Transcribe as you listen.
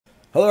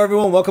Hello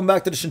everyone, welcome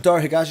back to the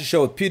Shintaro Higashi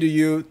show with Peter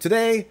Yu.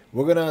 Today,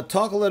 we're going to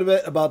talk a little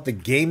bit about the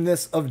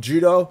gameness of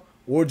Judo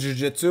or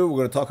Jiu-Jitsu. We're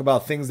going to talk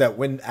about things that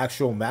win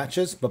actual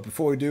matches. But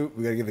before we do,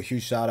 we got to give a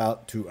huge shout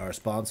out to our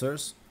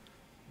sponsors.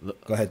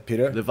 Go ahead,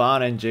 Peter.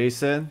 Levon and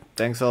Jason,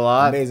 thanks a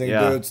lot. Amazing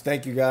dudes.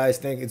 Thank you guys.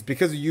 It's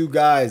because of you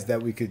guys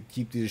that we could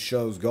keep these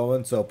shows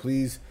going. So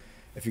please,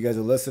 if you guys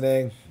are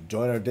listening,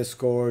 join our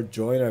Discord,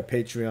 join our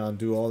Patreon,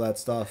 do all that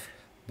stuff.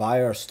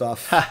 Buy our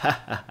stuff.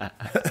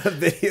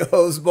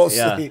 Videos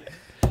mostly. Yeah.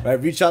 Right,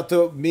 reach out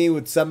to me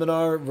with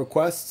seminar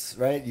requests,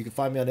 right? You can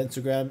find me on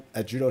Instagram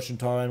at Judo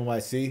Shintaro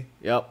NYC.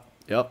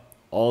 Yep.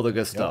 All the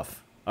good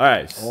stuff. All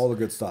right. All the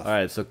good stuff. All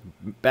right, so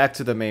back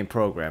to the main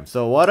program.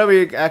 So what are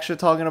we actually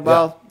talking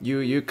about? Yeah.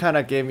 You kind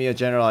of gave me a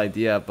general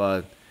idea,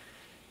 but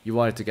you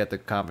wanted to get the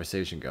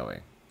conversation going.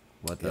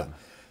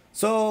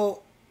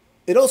 So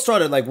it all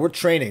started like we're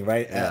training,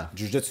 right? Yeah. At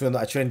Jiu-Jitsu.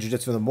 I train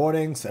Jiu-Jitsu in the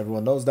mornings.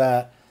 Everyone knows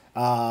that.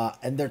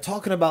 And they're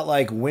talking about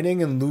like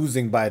winning and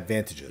losing by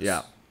advantages.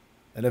 Yeah.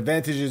 And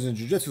advantages in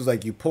Jiu-Jitsu is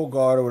like you pull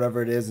guard or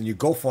whatever it is and you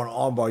go for an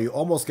armbar. You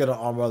almost get an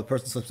armbar. The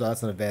person slips, so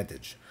that's an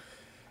advantage.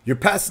 You're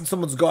passing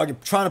someone's guard. You're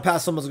trying to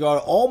pass someone's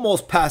guard.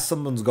 Almost pass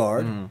someone's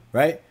guard,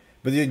 right?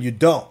 But then you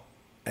don't.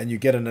 And you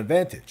get an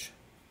advantage.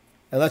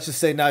 And let's just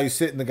say now you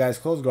sit in the guy's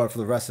close guard for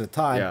the rest of the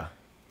time. Yeah.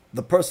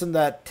 The person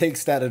that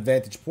takes that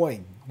advantage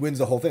point wins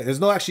the whole thing. There's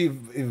no actually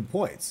even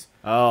points.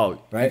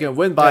 Oh, right? You can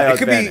win by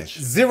advantage. It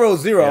could be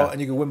 0-0 and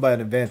you can win by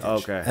an advantage.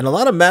 Okay. And a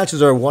lot of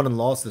matches are won and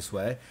lost this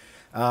way.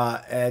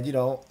 And, you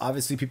know,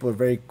 obviously people are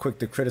very quick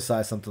to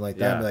criticize something like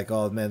that. Yeah. And be like,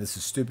 oh, man, this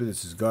is stupid.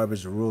 This is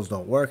garbage. The rules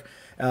don't work.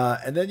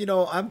 And then, you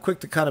know, I'm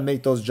quick to kind of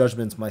make those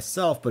judgments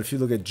myself. But if you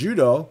look at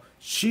Judo,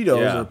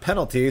 Shidos or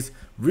penalties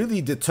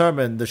really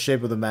determine the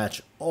shape of the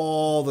match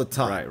all the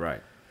time.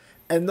 Right.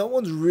 And no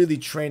one's really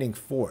training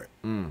for it.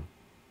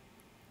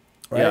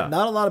 Right? Yeah.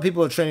 Not a lot of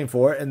people are training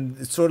for it. And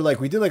it's sort of like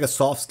we did like a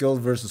soft skill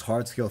versus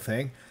hard skill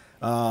thing.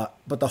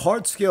 But the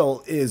hard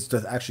skill is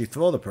to actually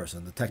throw the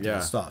person, the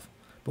technical stuff.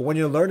 But when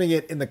you're learning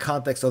it in the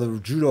context of the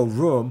judo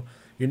room,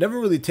 you're never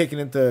really taking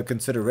into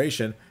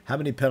consideration how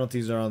many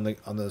penalties are on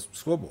the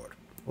scoreboard,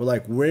 or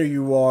like where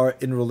you are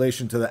in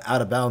relation to the out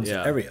of bounds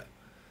area,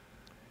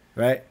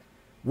 right?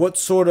 What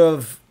sort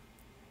of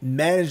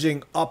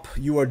managing up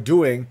you are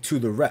doing to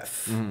the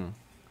ref.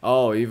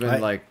 Oh,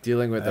 even like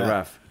dealing with the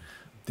ref.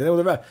 Dealing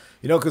with the ref.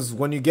 You know, because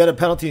when you get a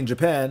penalty in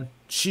Japan,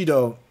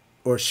 Shido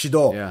or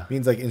Shido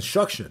means like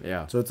instruction.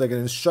 Yeah. So it's like an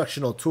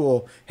instructional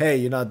tool. Hey,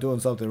 you're not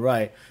doing something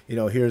right. You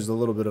know, here's a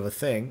little bit of a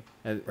thing,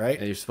 right?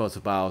 And you're supposed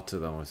to bow to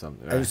them or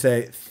something, right? And you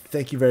say,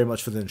 thank you very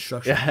much for the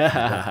instruction.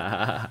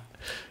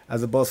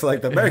 As opposed to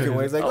like the American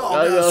way. It's like,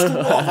 oh,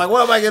 screw off. Like,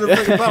 what am I going to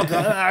freaking penalty?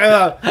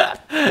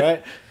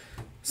 Right?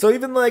 So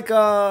even like,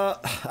 I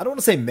don't want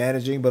to say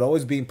managing, but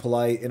always being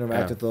polite,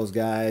 interact with those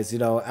guys. You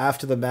know,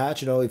 after the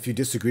match, you know, if you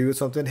disagree with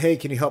something, hey,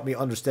 can you help me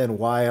understand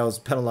why I was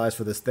penalized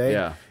for this thing?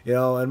 Yeah. You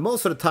know, and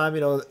most of the time, you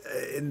know,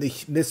 in the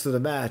midst of the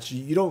match,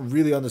 you don't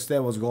really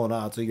understand what's going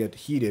on, so you get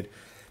heated.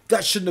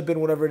 That shouldn't have been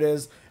whatever it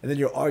is. And then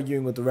you're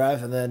arguing with the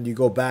ref, and then you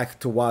go back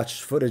to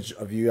watch footage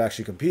of you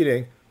actually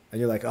competing,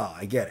 and you're like, oh,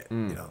 I get it.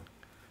 You know,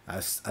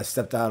 I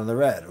stepped out on the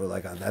red, or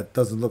like, that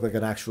doesn't look like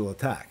an actual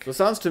attack. So it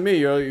sounds to me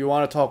you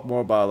want to talk more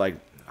about like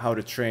how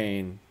to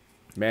train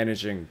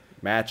managing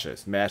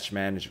matches, match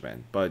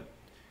management. But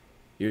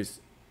is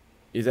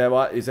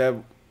that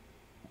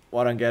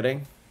what I'm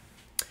getting?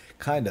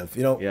 Kind of,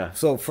 you know. Yeah.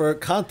 So for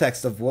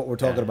context of what we're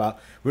talking about,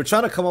 we're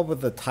trying to come up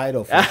with a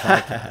title for the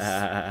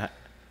podcast.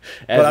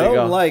 But I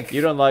don't like.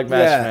 You don't like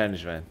match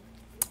management.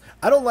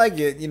 I don't like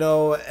it, you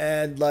know,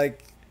 and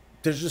like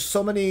there's just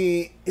so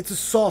many. It's a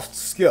soft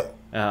skill.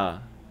 Right,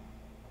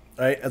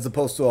 as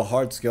opposed to a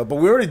hard skill. But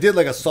we already did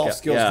like a soft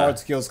skills, hard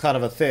skills kind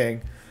of a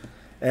thing.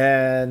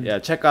 And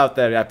check out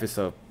that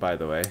episode, by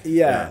the way.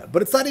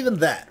 But it's not even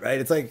that,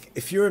 right? It's like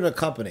if you're in a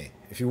company,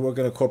 if you work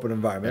in a corporate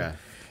environment,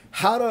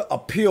 how to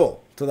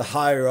appeal to the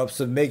higher ups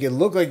and make it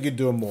look like you're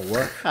doing more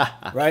work,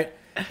 right?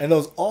 And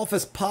those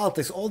office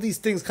politics, all these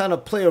things kind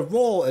of play a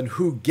role in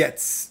who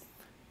gets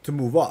to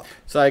move up.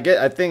 So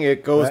I think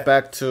it goes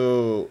back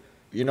to,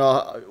 you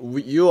know,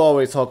 you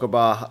always talk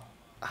about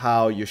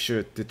how you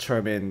should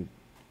determine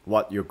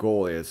what your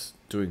goal is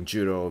doing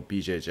judo,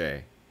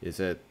 BJJ.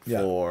 Is it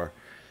for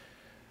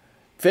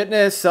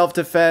fitness,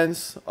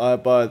 self-defense,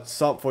 but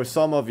for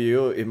some of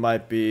you, it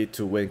might be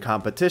to win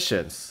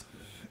competitions.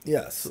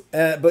 Yes,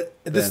 but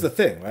this is the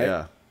thing, right?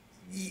 Yeah.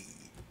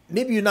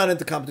 Maybe you're not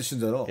into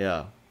competitions at all.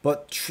 Yeah.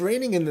 But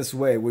training in this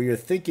way, where you're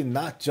thinking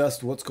not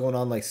just what's going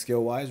on like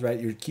skill-wise, right?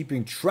 You're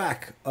keeping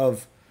track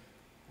of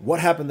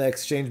what happened the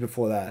exchange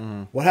before that,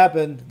 what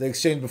happened the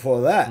exchange before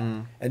that,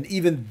 and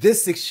even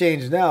this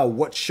exchange now,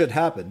 what should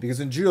happen? Because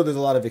in judo, there's a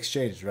lot of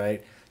exchange,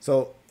 right?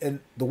 So, and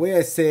the way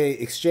I say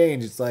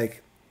exchange, it's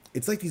like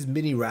these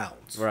mini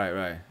rounds.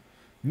 Right.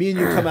 Me and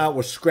you come out,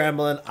 we're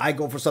scrambling. I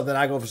go for something,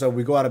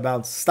 we go out of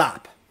bounds,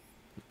 stop.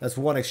 That's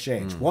one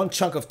exchange. One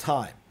chunk of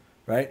time,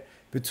 right?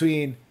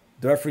 Between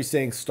the referee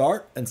saying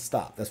start and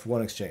stop. That's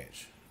one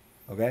exchange.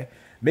 Okay?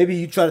 maybe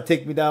you try to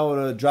take me down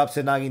with a drop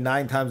senagi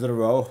 9 times in a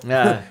row.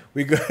 Yeah.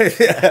 we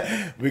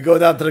go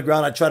down to the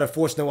ground. I try to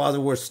force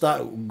Newaza.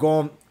 We're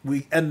going.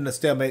 We end in a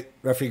stalemate.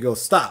 Referee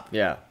goes stop.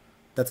 Yeah.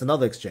 That's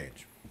another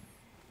exchange.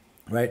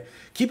 Right?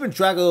 Keeping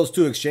track of those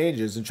 2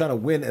 exchanges and trying to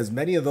win as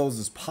many of those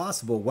as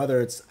possible,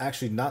 whether it's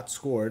actually not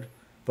scored,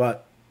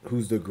 but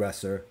who's the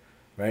aggressor,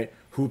 right?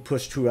 Who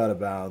pushed who out of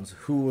bounds,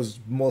 who was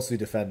mostly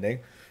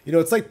defending. You know,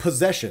 it's like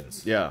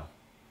possessions. Yeah.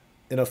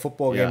 In a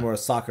football game or a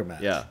soccer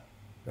match. Yeah.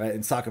 Right?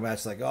 In soccer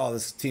match, like, oh,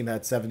 this team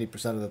had 70%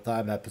 of the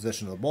time had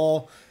possession of the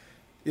ball.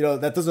 You know,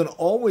 that doesn't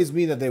always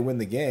mean that they win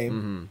the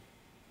game.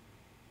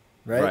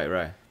 Right?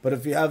 Right. But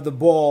if you have the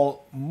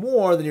ball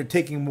more, then you're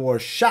taking more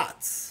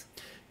shots.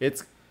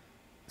 It's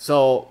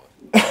so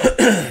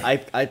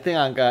I think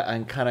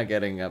I'm kind of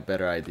getting a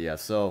better idea.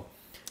 So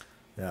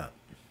yeah.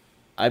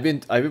 I've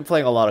been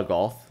playing a lot of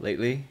golf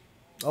lately.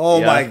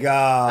 Oh my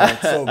god,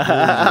 it's so brutal.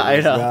 I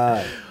know.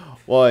 God.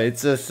 Well,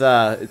 it's just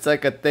it's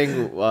like a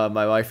thing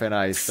my wife and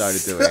I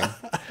started doing.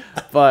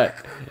 But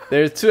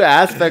there's 2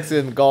 aspects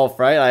in golf,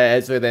 right?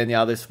 As with any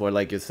other sport,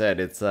 like you said,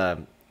 it's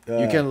you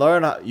can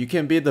learn you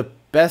can be the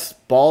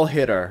best ball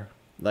hitter.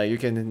 Like you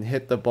can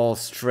hit the ball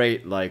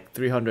straight like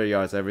 300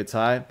 yards every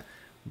time.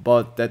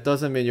 But that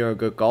doesn't mean you're a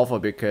good golfer,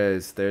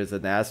 because there's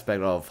an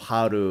aspect of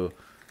how to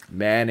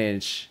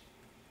manage,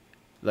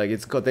 like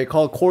they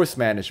call it course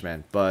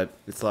management, but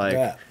it's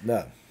like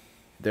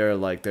they're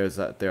like there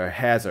are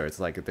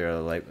hazards, like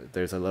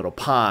there's a little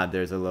pond,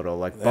 there's a little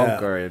like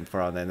bunker in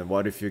front, and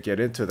what if you get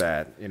into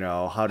that? You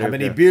know, how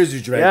many beers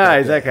you drank? Yeah,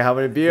 exactly. How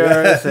many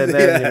beers, and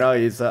then you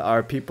know,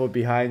 are people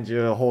behind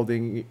you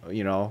holding,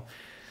 you know,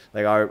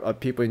 like are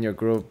people in your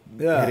group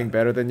hitting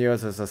better than you?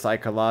 So it's a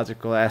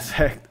psychological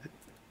aspect.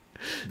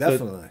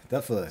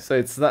 Definitely. So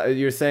it's not,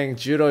 you're saying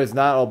judo is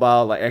not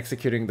about like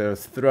executing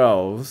those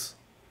throws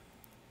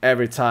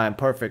every time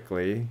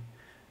perfectly.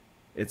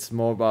 It's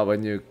more about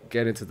when you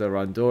get into the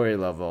randori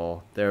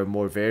level, there are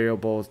more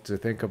variables to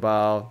think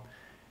about.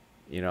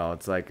 You know,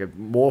 it's like a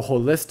more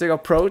holistic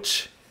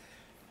approach.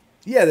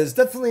 Yeah, there's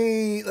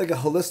definitely like a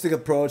holistic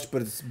approach,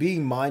 but it's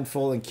being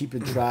mindful and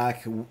keeping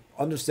track,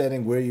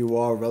 understanding where you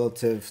are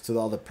relative to the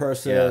other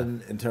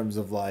person in terms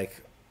of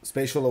like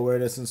spatial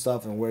awareness and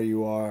stuff, and where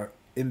you are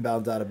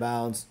inbounds, out of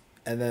bounds,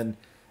 and then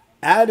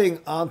adding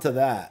onto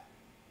that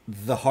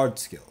the hard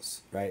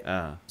skills,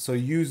 right? So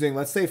using,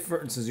 let's say for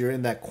instance, you're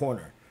in that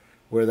corner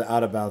where the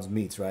out of bounds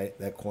meets, right?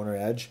 That corner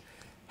edge,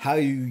 how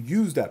you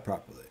use that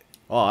properly.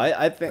 Oh,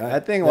 I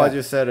think what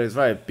you said is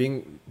right.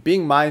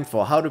 Being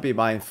mindful, how to be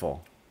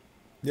mindful.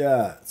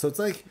 Yeah, so it's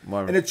like,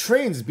 and it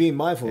trains being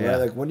mindful, right?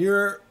 Like when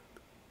you're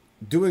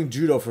doing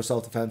judo for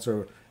self-defense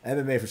or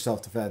MMA for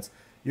self-defense,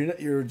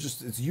 you're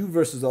just, it's you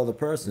versus the other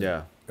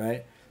person,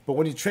 right? But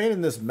when you train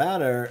in this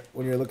manner,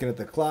 when you're looking at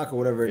the clock or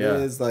whatever it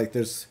is, like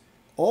there's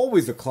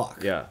always a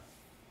clock. Yeah.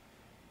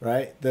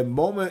 Right? The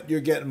moment you're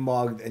getting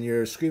mugged and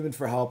you're screaming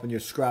for help and you're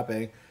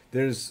scrapping,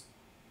 there's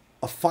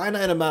a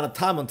finite amount of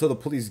time until the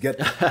police get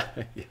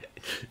there.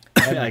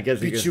 And I guess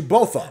beat you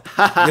both up.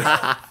 You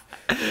know?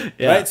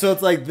 Right? So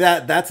it's like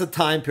that's a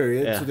time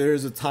period. Yeah. So there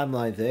is a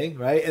timeline thing,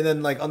 right? And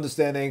then like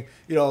understanding,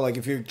 you know, like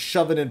if you're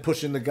shoving and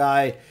pushing the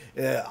guy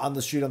on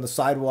the street, on the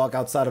sidewalk,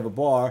 outside of a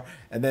bar,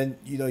 and then,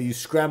 you know, you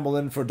scramble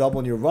in for a double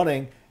and you're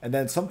running, and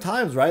then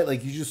sometimes, right,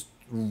 like you just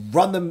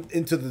run them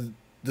into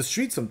the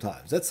street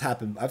sometimes. That's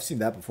happened. I've seen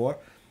that before.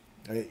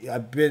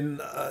 I've been,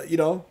 you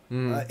know,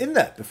 in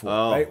that before,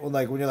 right?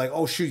 When you're like,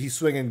 oh shoot, he's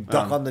swinging,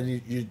 duck on,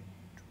 then you're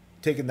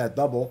taking that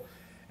double,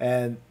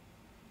 and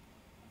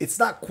it's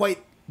not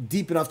quite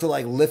deep enough to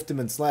like lift him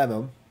and slam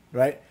him,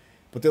 right?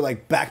 But they're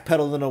like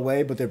backpedaling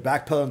away, but they're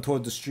backpedaling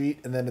towards the street,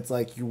 and then it's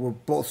like you were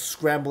both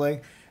scrambling,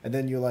 and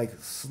then you're like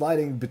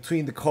sliding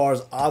between the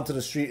cars onto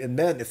the street, and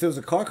then if there was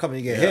a car coming,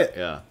 you get hit.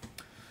 Yeah.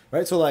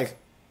 Right? So like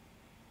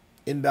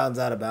inbounds,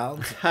 out of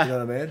bounds. You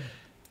know what I mean?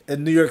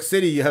 In New York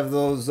City, you have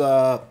those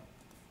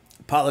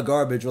pile of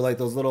garbage, or like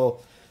those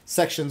little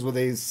sections where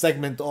they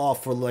segment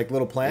off for like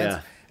little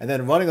plants, and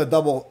then running a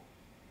double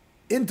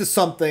into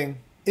something,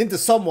 into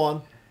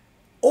someone,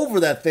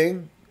 over that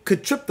thing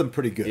could trip them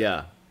pretty good.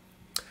 Yeah.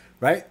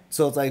 Right?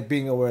 So it's like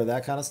being aware of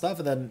that kind of stuff,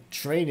 and then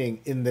training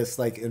in this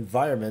like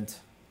environment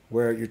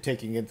where you're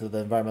taking into the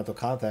environmental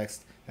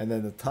context, and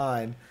then the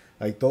time,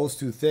 like those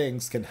two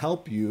things can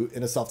help you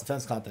in a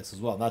self-defense context as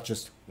well, not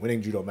just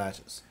winning judo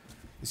matches.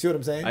 You see what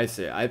I'm saying? I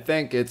see. I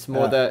think it's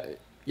more that,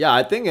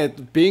 I think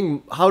it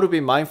being, how to be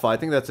mindful, I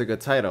think that's a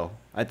good title.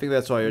 I think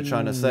that's what you're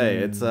trying to say.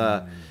 It's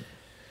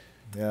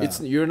it's,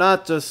 you're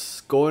not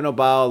just going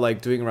about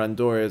like doing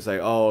randori. It's like,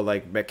 oh,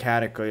 like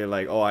mechanically,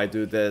 like, oh, I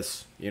do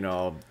this, you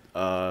know.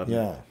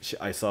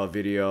 I saw a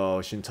video,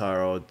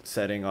 Shintaro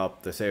setting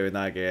up the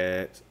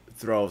seoinage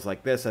throws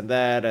like this and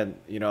that, and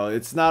you know,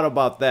 it's not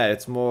about that.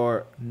 It's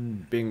more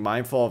being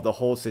mindful of the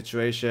whole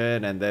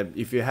situation, and then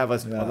if you have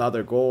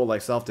another goal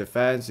like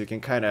self-defense, you can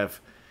kind of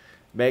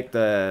make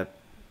the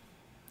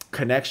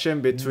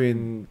connection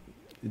between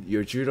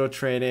your judo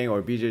training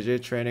or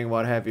BJJ training,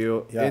 what have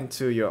you,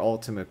 into your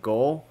ultimate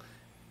goal.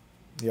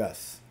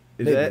 Yes.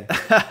 Is it?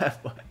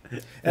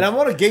 And I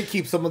want to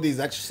gatekeep some of these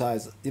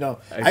exercises. You know,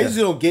 I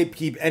usually don't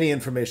gatekeep any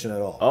information at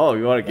all. Oh,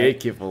 you want to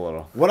gatekeep a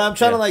little. When I'm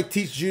trying to like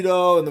teach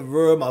judo in the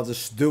room, I'll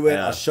just do it.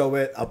 I'll show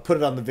it. I'll put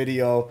it on the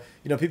video.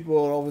 You know, people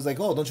are always like,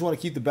 "Oh, don't you want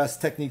to keep the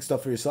best technique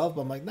stuff for yourself?"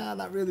 But I'm like, nah,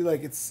 not really.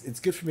 Like, it's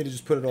good for me to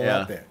just put it all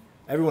out there.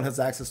 Everyone has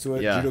access to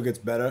it. Judo gets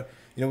better.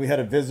 You know, we had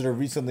a visitor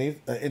recently,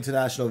 an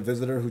international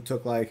visitor who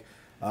took like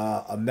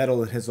a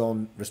medal in his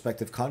own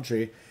respective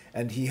country,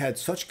 and he had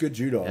such good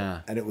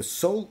judo, and it was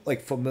so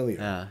like familiar.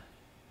 Yeah.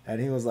 And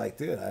he was like,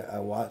 dude,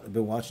 I've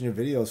been watching your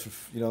videos for,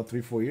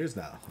 3-4 years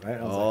now, right?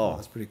 I was like, oh,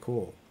 that's pretty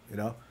cool, you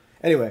know?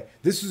 Anyway,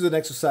 this is an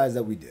exercise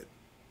that we did.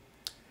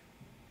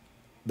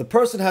 The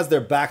person has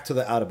their back to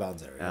the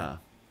out-of-bounds area. Yeah.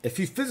 If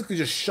you physically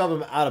just shove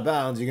them out of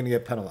bounds, you're going to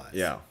get penalized.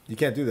 Yeah. You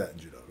can't do that in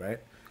judo, right?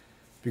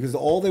 Because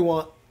all they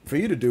want for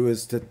you to do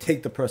is to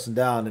take the person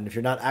down, and if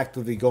you're not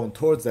actively going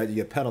towards that, you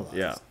get penalized.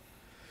 Yeah.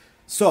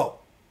 So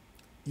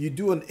you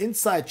do an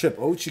inside trip,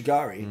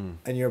 ouchigari,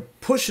 and you're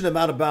pushing them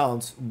out of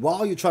bounds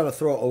while you're trying to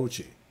throw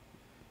ouchi.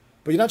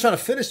 But you're not trying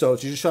to finish the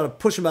ouchi, you're just trying to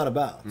push them out of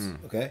bounds,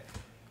 okay?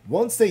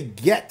 Once they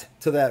get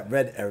to that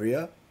red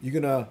area, you're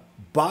going to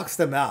box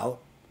them out,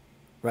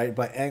 right,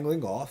 by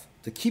angling off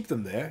to keep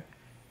them there.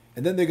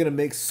 And then they're going to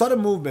make sudden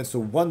movements to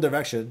one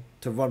direction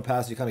to run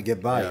past you, kind of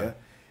get by you.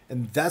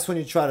 And that's when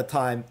you try to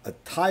time a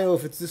taio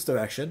if it's this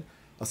direction,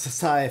 a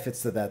sasai if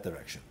it's to that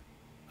direction.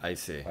 I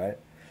see. Right?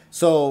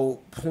 So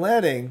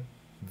planning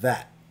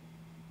that,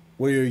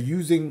 where you're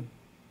using,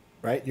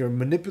 right, you're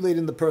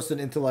manipulating the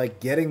person into like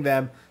getting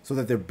them so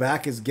that their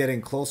back is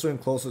getting closer and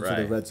closer to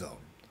the red zone.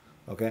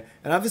 Okay?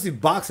 And obviously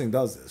boxing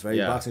does this, right?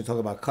 Boxing, you talk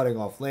about cutting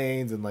off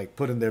lanes and like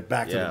putting their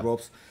back to the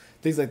ropes,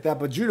 things like that.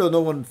 But judo, no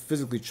one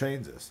physically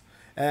trains this.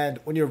 And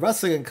when you're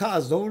wrestling in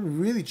cars, no one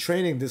really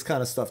training this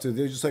kind of stuff too.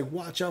 They're just like,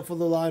 watch out for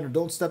the line or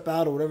don't step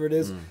out or whatever it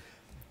is.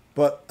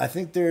 But I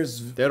think they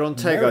don't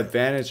take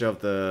advantage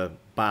of the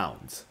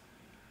bounds.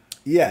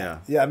 Yeah.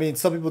 I mean,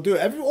 some people do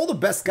it. All the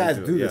best guys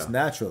do this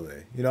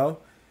naturally, you know?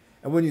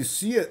 And when you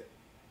see it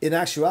in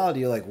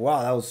actuality, you're like,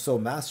 wow, that was so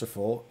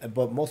masterful.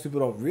 But most people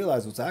don't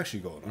realize what's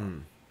actually going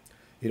on,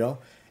 you know?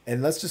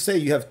 And let's just say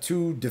you have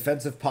 2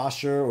 defensive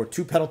posture or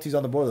 2 penalties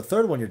on the board. The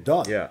third one, you're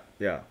done.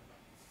 Yeah.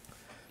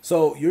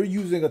 So you're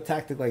using a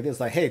tactic like this,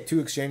 like, hey, 2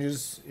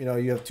 exchanges, you know,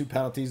 you have 2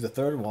 penalties. The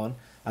third one,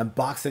 I'm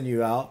boxing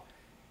you out,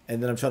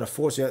 and then I'm trying to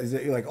force you out.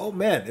 You're like, oh,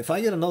 man, if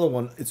I get another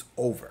one, it's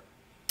over.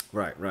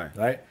 Right?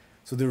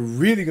 So they're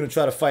really going to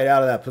try to fight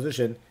out of that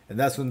position, and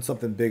that's when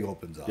something big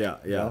opens up. You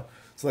know?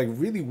 So, like,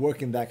 really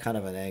working that kind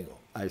of an angle.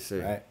 I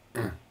see. Right?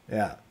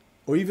 Yeah.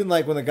 Or even,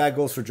 like, when the guy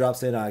goes for drop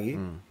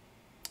seinagi,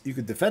 you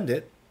could defend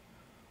it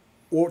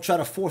or try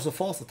to force a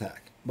false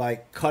attack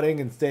by cutting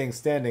and staying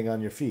standing on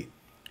your feet.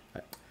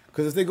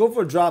 Because if they go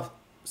for a drop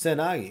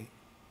seinagi,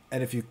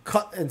 and if you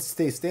cut and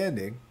stay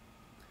standing,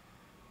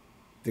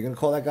 they're going to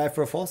call that guy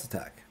for a false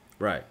attack.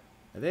 Right.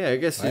 I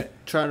guess you're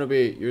trying to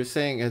be, you're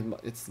saying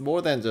it's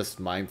more than just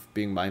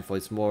being mindful.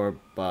 It's more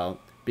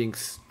about being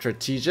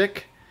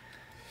strategic.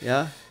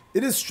 Yeah?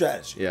 It is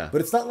strategy. Yeah.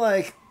 But it's not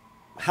like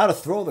how to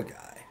throw the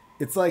guy.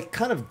 It's like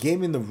kind of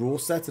gaming the rule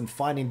sets and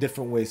finding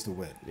different ways to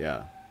win.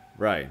 Yeah.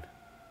 Right.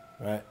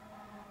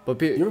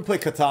 But you ever play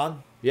Catan?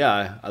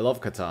 Yeah, I love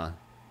Catan.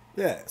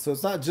 Yeah, so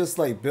it's not just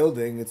like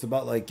building; it's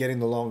about like getting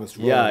the longest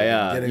road.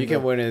 You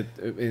can win it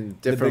in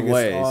different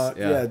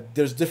ways.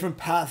 There's different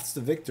paths to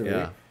victory.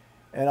 Yeah.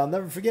 And I'll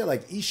never forget,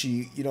 like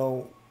Ishii, you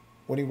know,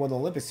 when he won the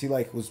Olympics, he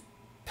like was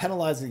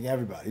penalizing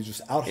everybody. He's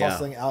just out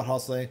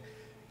hustling,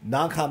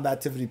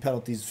 non-combativity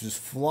penalties, just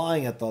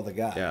flying at the other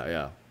guy.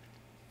 Yeah.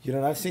 You know,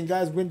 and I've seen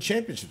guys win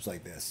championships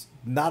like this.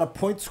 Not a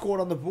point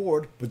scored on the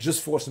board, but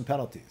just forcing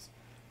penalties.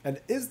 And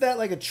is that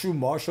like a true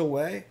martial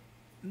way?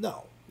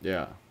 No.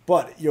 Yeah.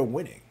 But you're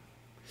winning.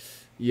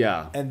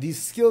 Yeah. And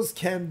these skills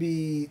can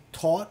be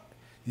taught.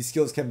 These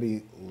skills can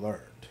be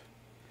learned.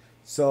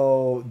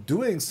 So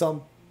doing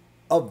some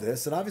of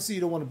this, and obviously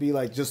you don't want to be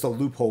like just a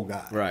loophole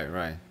guy.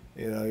 Right.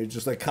 You know, you're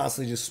just like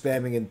constantly just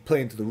spamming and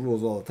playing to the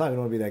rules all the time. You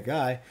don't want to be that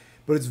guy.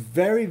 But it's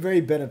very,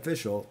 very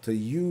beneficial to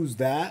use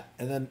that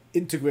and then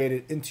integrate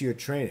it into your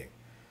training,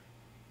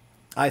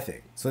 I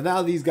think. So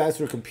now these guys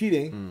who are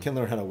competing can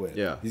learn how to win.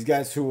 Yeah. These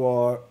guys who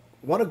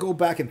want to go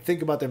back and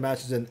think about their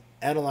matches and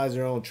analyze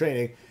their own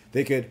training,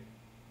 they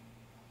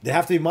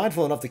have to be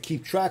mindful enough to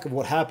keep track of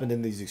what happened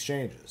in these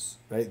exchanges,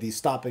 right? These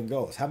stop and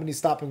goes. How many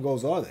stop and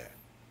goes are there?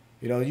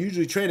 You know,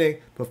 usually training,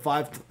 put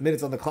 5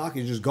 minutes on the clock,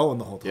 you're just going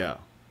the whole time. Yeah.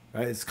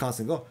 Right? It's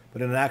constant go.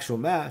 But in an actual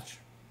match,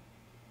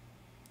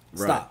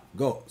 stop,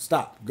 go,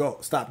 stop, go,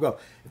 stop, go.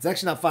 It's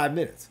actually not 5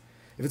 minutes.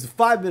 If it's a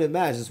 5-minute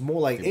match, it's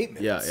more like 8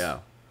 minutes. Yeah.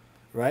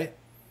 Right?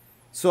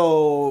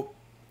 So,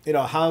 you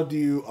know, how do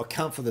you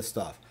account for this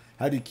stuff?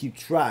 How do you keep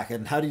track?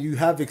 And how do you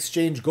have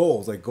exchange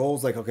goals? Like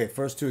goals like, okay,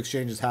 first 2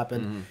 exchanges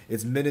happened.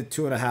 It's minute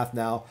 2.5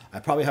 now. I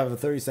probably have a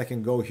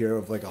 30-second go here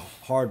of like a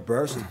hard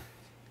burst.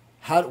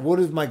 What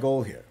is my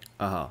goal here?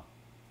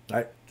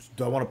 Right?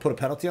 Do I want to put a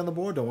penalty on the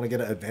board? Do I want to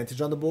get an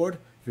advantage on the board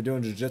if you're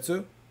doing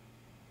jiu-jitsu?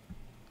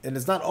 And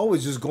it's not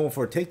always just going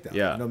for a takedown.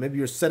 Yeah. You know, maybe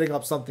you're setting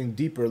up something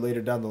deeper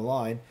later down the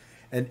line.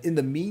 And in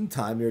the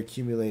meantime, you're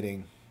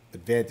accumulating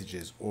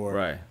advantages or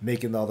Right.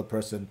 making the other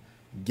person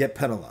get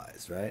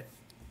penalized, right?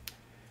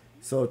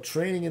 So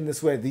training in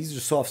this way, these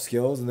are soft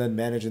skills, and then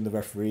managing the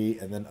referee,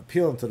 and then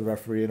appealing to the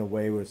referee in a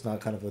way where it's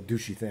not kind of a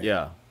douchey thing.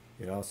 Yeah.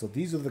 You know, so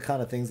these are the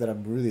kind of things that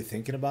I'm really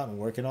thinking about and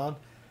working on.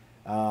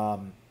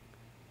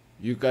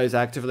 You guys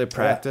actively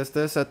practice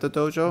this at the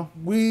dojo?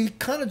 We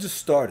kind of just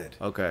started.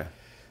 Okay.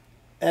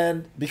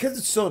 And because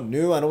it's so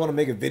new, I don't want to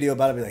make a video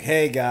about it, be like,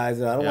 hey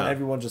guys, I don't want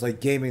everyone just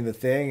like gaming the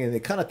thing, and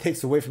it kind of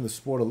takes away from the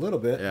sport a little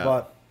bit. Yeah.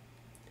 But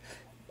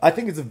I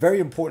think it's a very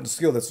important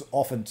skill that's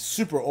often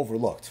super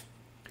overlooked.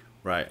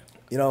 Right.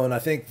 You know, and I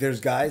think there's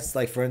guys,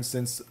 like for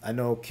instance, I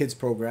know kids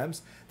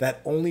programs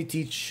that only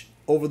teach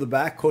over the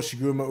back,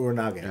 Koshiguruma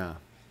Uranage. Yeah.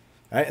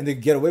 Right? And they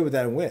get away with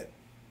that and win.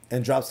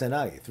 And drop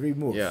Senagi. 3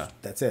 moves. Yeah.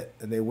 That's it.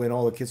 And they win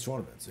all the kids'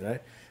 tournaments,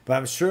 right? But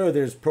I'm sure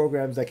there's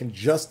programs that can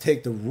just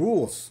take the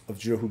rules of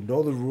judo, who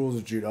know the rules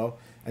of judo,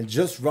 and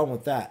just run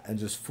with that and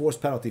just force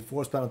penalty,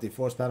 force penalty,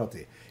 force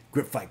penalty.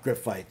 Grip fight,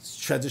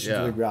 transition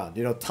to the ground.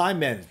 You know, time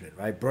management,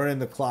 right? Burning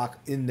the clock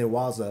in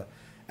Newaza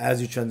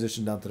as you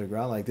transition down to the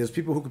ground. Like, there's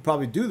people who could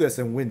probably do this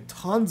and win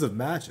tons of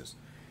matches.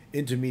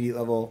 Intermediate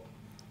level,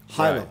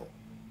 high level,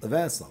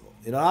 advanced level.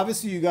 You know,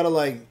 obviously you got to,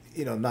 like,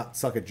 you know, not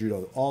suck at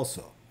judo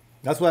also.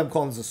 That's why I'm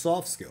calling this a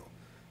soft skill.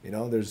 You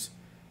know, there's,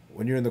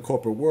 when you're in the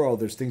corporate world,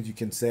 there's things you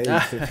can say,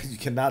 things you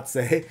cannot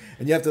say,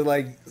 and you have to,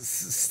 like,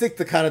 stick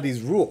to kind of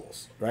these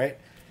rules, right?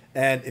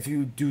 And if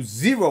you do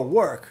zero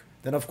work,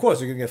 then of course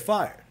you're going to get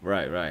fired.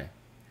 Right, right.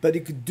 But you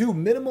could do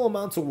minimal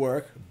amounts of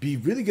work, be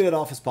really good at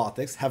office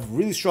politics, have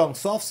really strong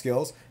soft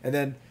skills, and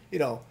then, you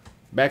know...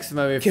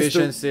 Maximum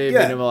efficiency,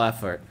 minimal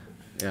effort.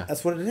 Yeah.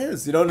 That's what it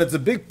is, you know, and it's a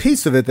big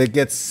piece of it that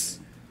gets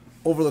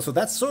overlooked. So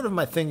that's sort of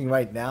my thinking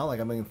right now. Like,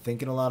 I'm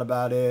thinking a lot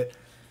about it,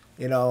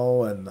 you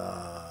know, and,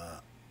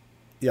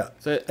 yeah.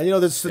 So, and, you know,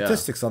 there's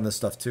statistics on this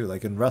stuff, too.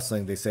 Like, in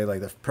wrestling, they say, like,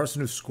 the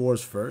person who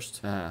scores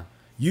first,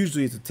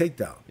 usually it's a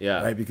takedown,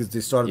 right? Because they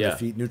started their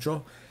feet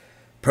neutral.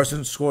 Person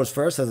who scores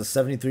first has a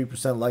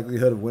 73%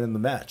 likelihood of winning the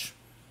match.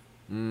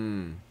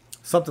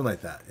 Something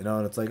like that, you know?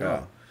 And it's like,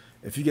 oh,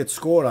 if you get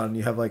scored on,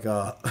 you have like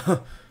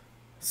a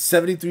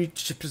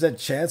 73%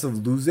 chance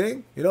of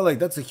losing. You know, like,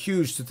 that's a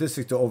huge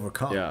statistic to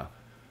overcome. Yeah.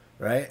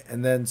 Right?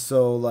 And then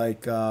so,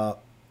 like,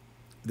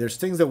 there's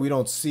things that we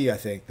don't see, I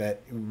think, that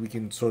we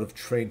can sort of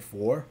train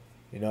for,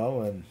 you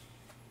know? And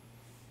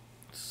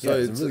so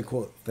it's a really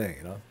cool thing,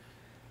 you know?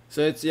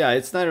 So it's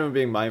not even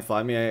being mindful.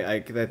 I mean, I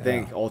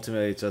think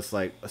ultimately it's just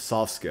like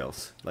soft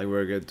skills. Like,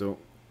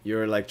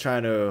 you're like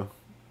trying to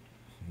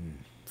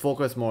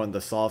focus more on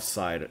the soft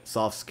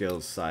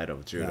skills side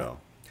of judo.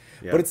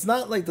 Yeah. But it's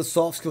not like the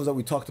soft skills that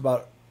we talked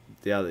about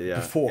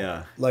before.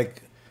 Yeah.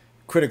 Like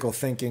critical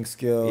thinking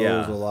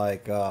skills or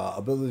like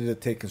ability to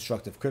take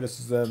constructive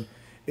criticism.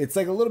 It's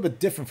like a little bit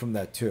different from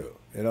that too.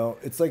 You know,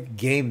 it's like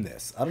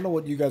gameness. I don't know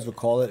what you guys would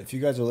call it. If you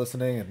guys are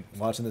listening and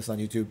watching this on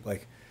YouTube,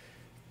 like,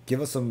 give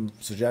us some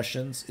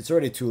suggestions. It's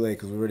already too late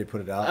because we already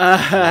put it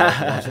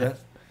out.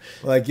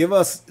 Like, give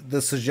us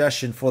the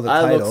suggestion for the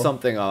title. I'll look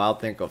something up. I'll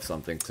think of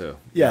something too.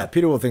 Yeah,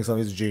 Peter will think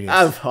something. He's a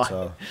genius.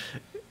 So,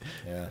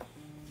 yeah.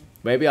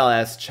 Maybe I'll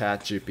ask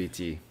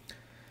ChatGPT.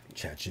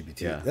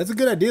 Yeah. That's a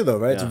good idea though,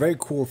 right? Yeah. It's a very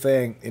cool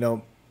thing, you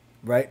know,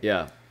 right?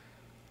 Yeah.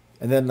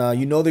 And then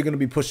you know they're going to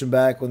be pushing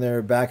back when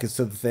their back is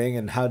to the thing,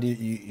 and how do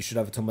you should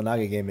have a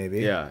Tomonage game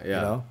maybe. Yeah. You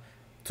know?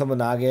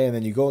 Tomonage, and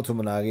then you go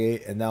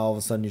Tomonage, and now all of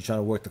a sudden you're trying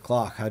to work the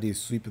clock. How do you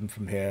sweep him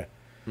from here,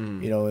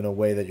 you know, in a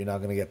way that you're not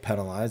going to get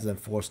penalized, and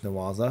then force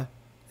Newaza?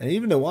 And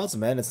even Newaza,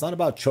 man, it's not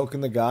about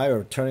choking the guy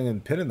or turning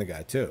and pinning the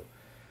guy, too.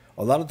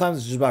 A lot of times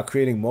it's just about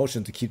creating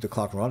motion to keep the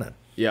clock running.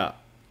 Yeah.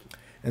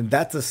 And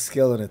that's a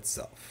skill in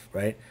itself,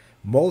 right?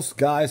 Most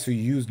guys who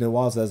use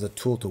Newaza as a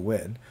tool to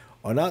win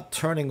are not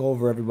turning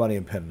over everybody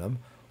and pinning them,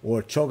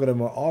 or choking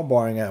them or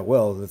armbarring at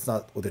will. That's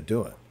not what they're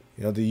doing.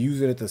 You know, they're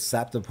using it to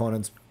sap the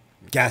opponent's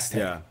gas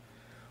tank,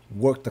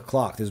 work the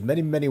clock. There's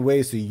many, many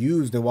ways to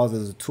use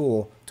Newaza as a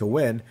tool to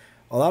win.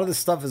 A lot of this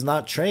stuff is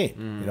not trained,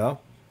 you know?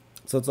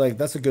 So it's like,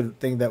 that's a good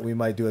thing that we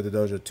might do at the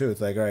dojo too. It's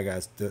like, all right,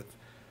 guys,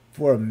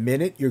 for a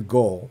minute, your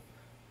goal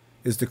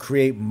is to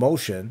create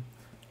motion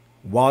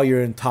while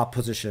you're in top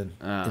position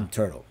in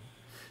turtle.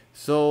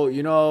 So,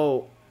 you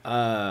know,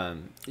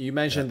 you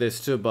mentioned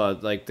this too,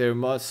 but like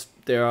there's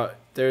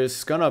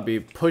gonna be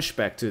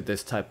pushback to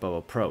this type of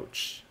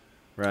approach.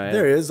 Right.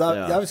 There is.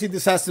 Obviously,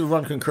 this has to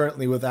run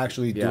concurrently with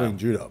actually doing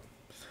judo.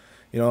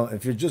 You know,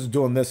 if you're just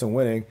doing this and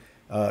winning,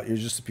 you're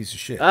just a piece of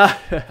shit. No,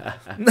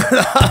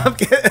 I'm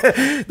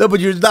kidding. No, but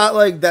you're not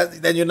like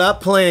that. Then you're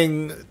not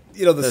playing,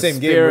 you know, the same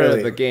game. Spirit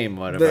of the game,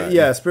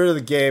 whatever. Spirit of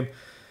the game.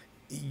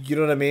 You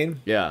know what I mean?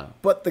 Yeah.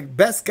 But the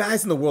best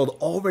guys in the world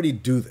already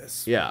do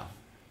this. Yeah.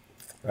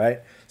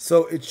 Right?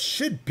 So it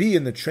should be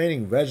in the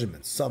training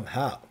regimen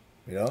somehow,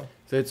 you know?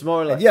 So it's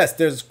more like... And yes,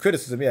 there's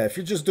criticism. Yeah, if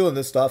you're just doing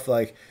this stuff,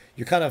 like,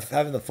 you're kind of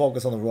having to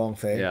focus on the wrong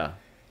thing. Yeah.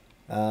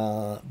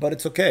 But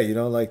it's okay, you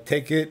know, like,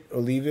 take it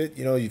or leave it.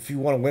 You know, if you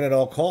want to win at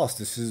all costs,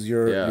 this is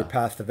your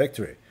path to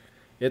victory.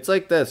 It's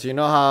like this. You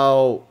know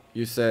how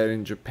you said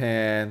in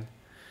Japan,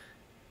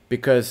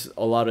 because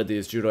a lot of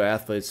these judo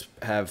athletes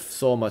have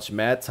so much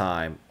mat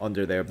time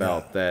under their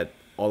belt that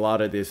a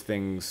lot of these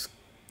things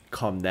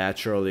come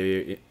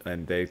naturally,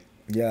 and they,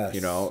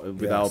 you know,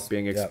 without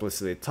being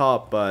explicitly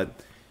taught. But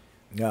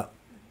well,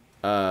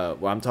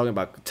 I'm talking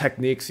about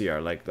techniques here,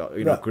 like the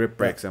you know grip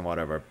breaks and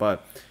whatever.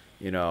 But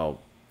you know,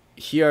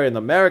 here in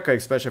America,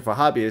 especially for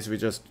hobbyists, we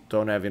just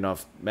don't have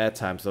enough mat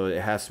time, so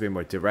it has to be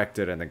more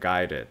directed and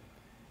guided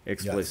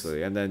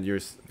explicitly. And then you're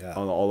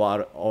on a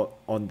lot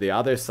on the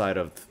other side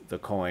of the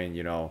coin,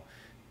 you know,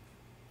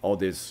 all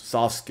these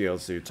soft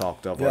skills you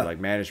talked about, like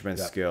management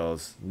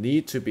skills,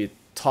 need to be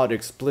taught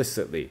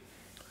explicitly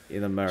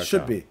in America.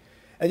 Should be.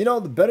 And you know,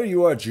 the better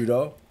you are at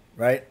judo,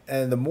 right?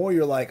 And the more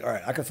you're like, all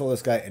right, I can throw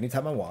this guy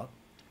anytime I want.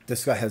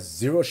 This guy has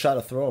zero shot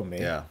of throwing me.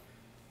 Yeah.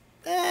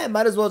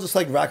 Might as well just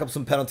like rack up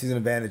some penalties and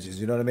advantages.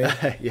 You know what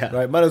I mean? Yeah.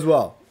 Right? Might as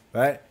well.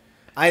 Right?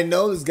 I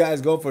know this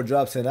guy's going for a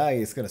drop senagi.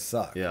 It's going to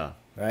suck. Yeah.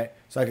 Right?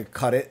 So I could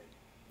cut it,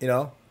 you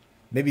know,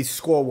 maybe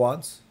score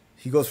once.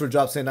 He goes for a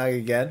drop senagi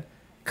again,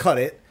 cut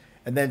it,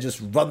 and then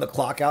just run the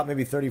clock out,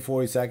 maybe 30,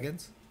 40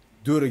 seconds.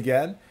 Do it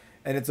again.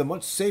 And it's a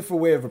much safer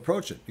way of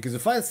approaching. Because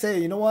if I say,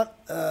 you know what,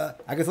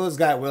 I can throw this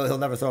guy at will, he'll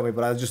never throw me,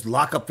 but I'll just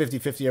lock up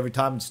 50-50 every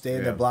time and stay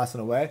in there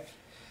blasting away,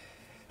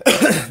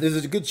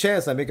 there's a good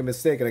chance I make a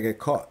mistake and I get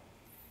caught.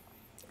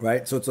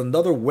 Right? So it's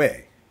another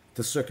way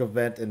to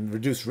circumvent and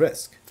reduce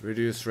risk.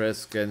 Reduce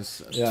risk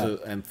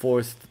and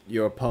force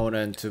your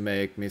opponent to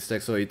make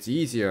mistakes. So it's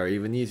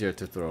even easier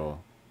to throw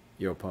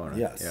your opponent.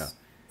 Yes.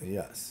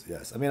 Yeah.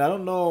 Yes. I mean, I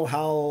don't know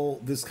how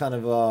this kind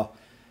of,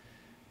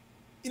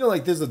 you know,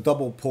 like there's a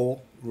double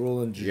pull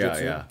rule in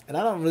jiu-jitsu. Yeah. And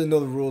I don't really know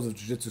the rules of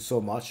jiu-jitsu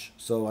so much,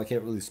 so I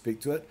can't really speak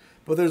to it.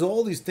 But there's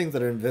all these things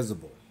that are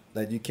invisible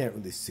that you can't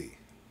really see.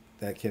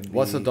 That can be...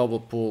 What's the double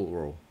pull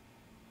rule?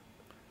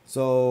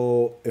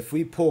 So if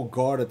we pull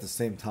guard at the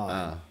same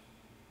time,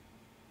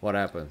 what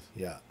happens?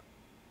 Yeah,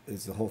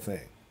 it's the whole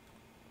thing.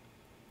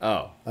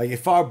 Oh, like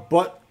if our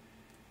butt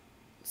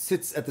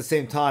sits at the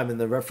same time and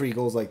the referee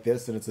goes like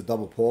this and it's a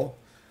double pull,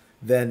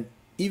 then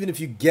even if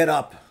you get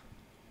up,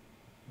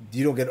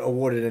 you don't get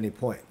awarded any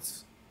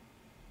points.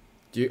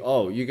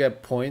 You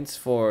get points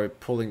for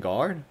pulling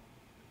guard?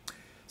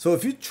 So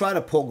if you try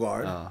to pull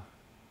guard,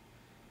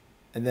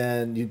 and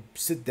then you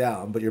sit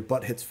down, but your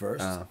butt hits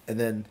first, and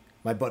then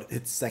my butt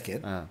hits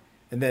second,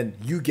 and then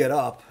you get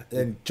up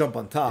and jump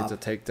on top.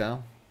 It's a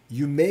takedown?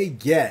 You may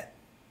get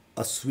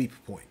a sweep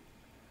point.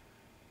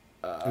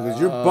 Because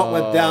your butt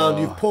went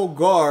down, you pull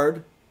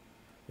guard,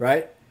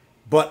 right?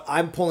 But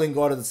I'm pulling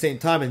guard at the same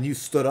time, and you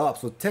stood up.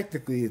 So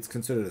technically, it's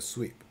considered a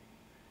sweep.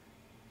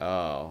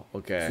 Oh,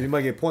 okay. So you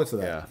might get points for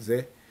that,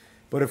 see?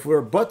 But if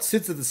our butt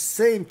sits at the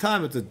same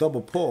time, it's a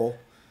double pull.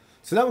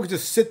 So now we can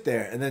just sit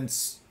there, and then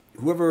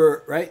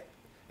whoever, right?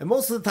 And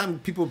most of the time,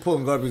 people are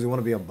pulling guard because they want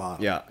to be on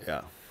bottom.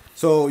 Yeah.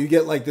 So you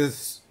get like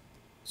this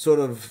sort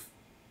of,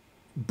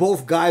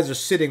 both guys are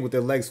sitting with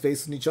their legs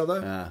facing each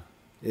other.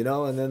 You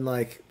know, and then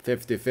like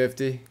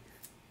 50-50.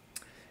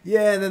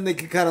 Yeah, and then they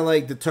can kind of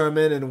like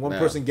determine, and one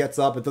person gets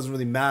up. It doesn't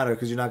really matter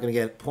because you're not going to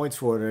get points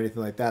for it or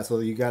anything like that. So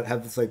you got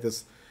have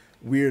this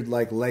weird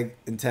like leg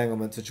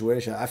entanglement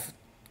situation.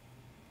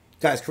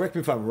 Guys, correct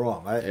me if I'm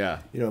wrong.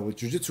 You know, with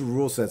jiu-jitsu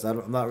rule sets, I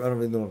don't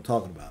really know what I'm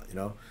talking about. You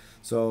know,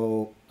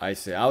 so I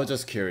see. I was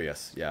just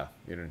curious. Yeah,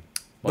 you know,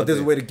 but there's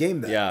a way to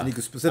game that. Yeah, and you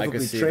can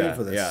specifically train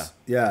for this.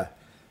 Yeah.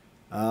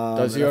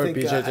 Does your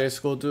BJJ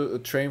school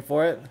train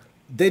for it?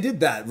 They did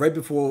that right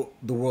before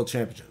the World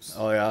Championships.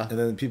 Oh, yeah? And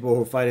then people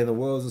who were fighting the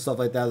worlds and stuff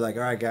like that, like,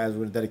 all right, guys,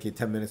 we're going to dedicate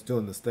 10 minutes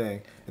doing this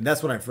thing. And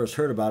that's when I first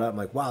heard about it. I'm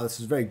like, wow, this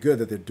is very good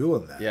that they're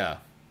doing that. Yeah.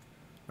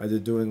 Right? They're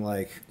doing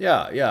like...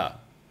 Yeah.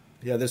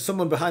 Yeah, there's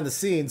someone behind the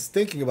scenes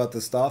thinking about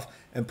this stuff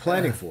and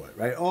planning for it,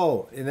 right?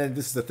 Oh, and then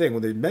this is the thing.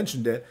 When they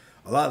mentioned it,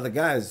 a lot of the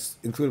guys,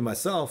 including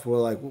myself, were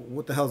like,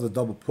 what the hell is a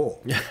double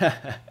pull?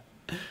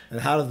 And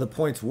how do the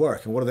points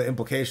work? And what are the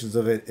implications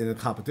of it in a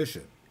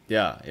competition?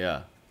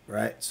 Yeah.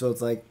 Right? So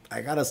it's like,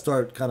 I got to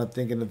start kind of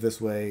thinking of this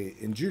way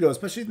in judo,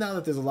 especially now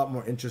that there's a lot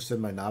more interest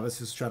in my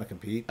novices trying to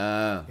compete.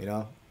 You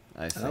know?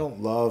 I see. And I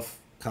don't love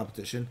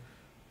competition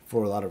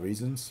for a lot of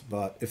reasons,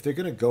 but if they're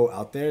going to go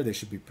out there, they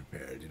should be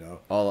prepared, you know?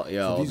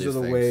 So these are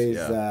the ways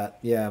that,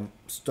 I'm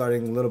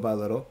starting little by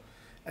little.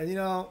 And, you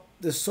know,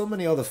 there's so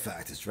many other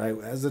factors, right?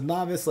 As a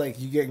novice,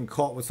 like, you getting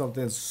caught with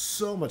something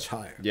so much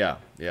higher. Yeah.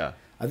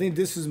 I think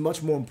this is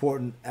much more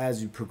important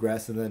as you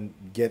progress and then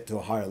get to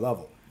a higher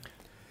level.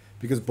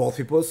 Because both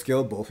people are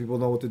skilled, both people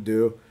know what to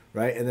do,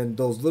 right? And then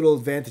those little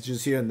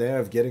advantages here and there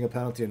of getting a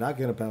penalty or not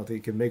getting a penalty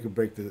can make or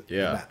break the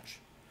match.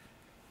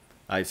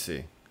 I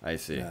see.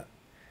 Yeah.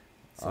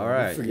 So all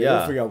right.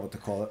 We'll figure out what to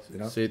call it, you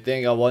know? So you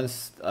think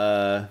once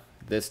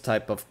this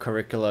type of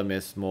curriculum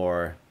is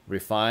more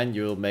refined,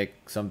 you'll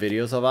make some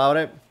videos about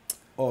it?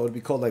 Oh, it'd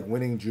be called like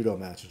winning judo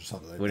matches or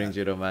something like that. Winning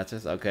judo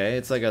matches? Okay.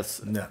 It's like a...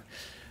 No.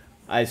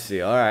 I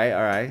see. All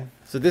right.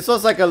 So this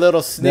was like a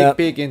little sneak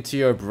peek into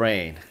your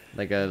brain.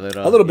 Like a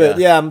little bit.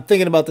 Yeah, I'm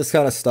thinking about this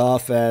kind of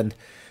stuff and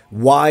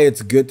why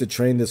it's good to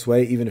train this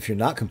way, even if you're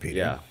not competing.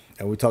 Yeah.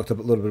 And we talked a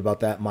little bit about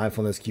that,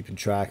 mindfulness, keeping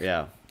track.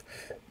 Yeah.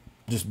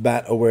 Just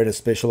mat awareness,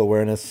 spatial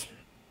awareness.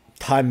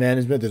 time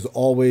management, there's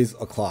always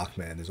a clock,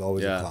 man. There's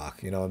always a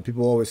clock, you know. And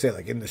people always say,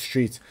 like, in the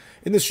streets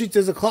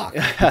there's a clock,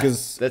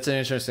 because that's an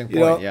interesting point.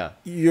 You know, yeah,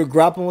 you're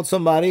grappling with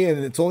somebody,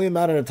 and it's only a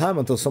matter of time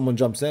until someone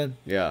jumps in.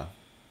 Yeah,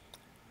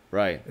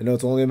 right. You know,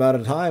 it's only a matter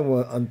of time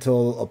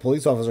until a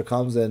police officer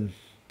comes and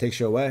takes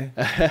you away.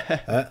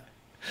 Yeah,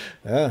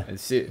 and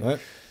see, right?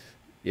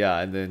 Yeah,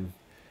 and then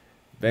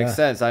makes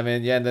sense. I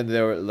mean, and then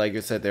there were, like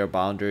you said, there are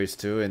boundaries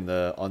too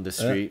on the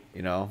street.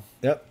 You know.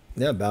 Yep.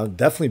 Yeah,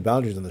 definitely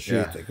boundaries on the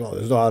street. Like, oh,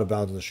 there's no out of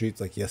bounds on the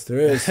streets. Like, yes, there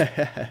is.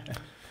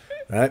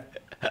 Right?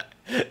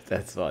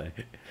 That's funny.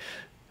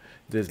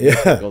 This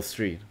mythical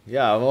street.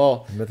 Yeah,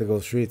 well. Mythical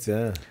streets,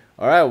 yeah.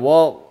 All right,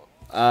 well,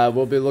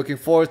 we'll be looking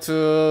forward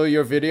to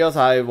your videos.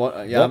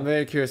 I'm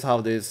very curious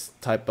how this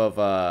type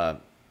of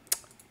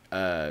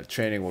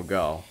training will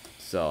go.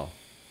 So,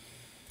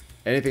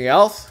 anything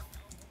else?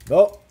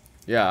 Nope.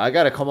 Yeah, I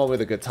got to come up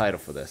with a good title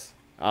for this.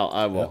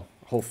 I will. Yep.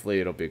 Hopefully,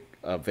 it'll be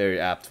a very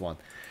apt one.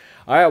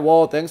 All right,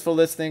 well, thanks for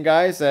listening,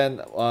 guys,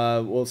 and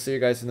we'll see you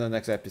guys in the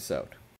next episode.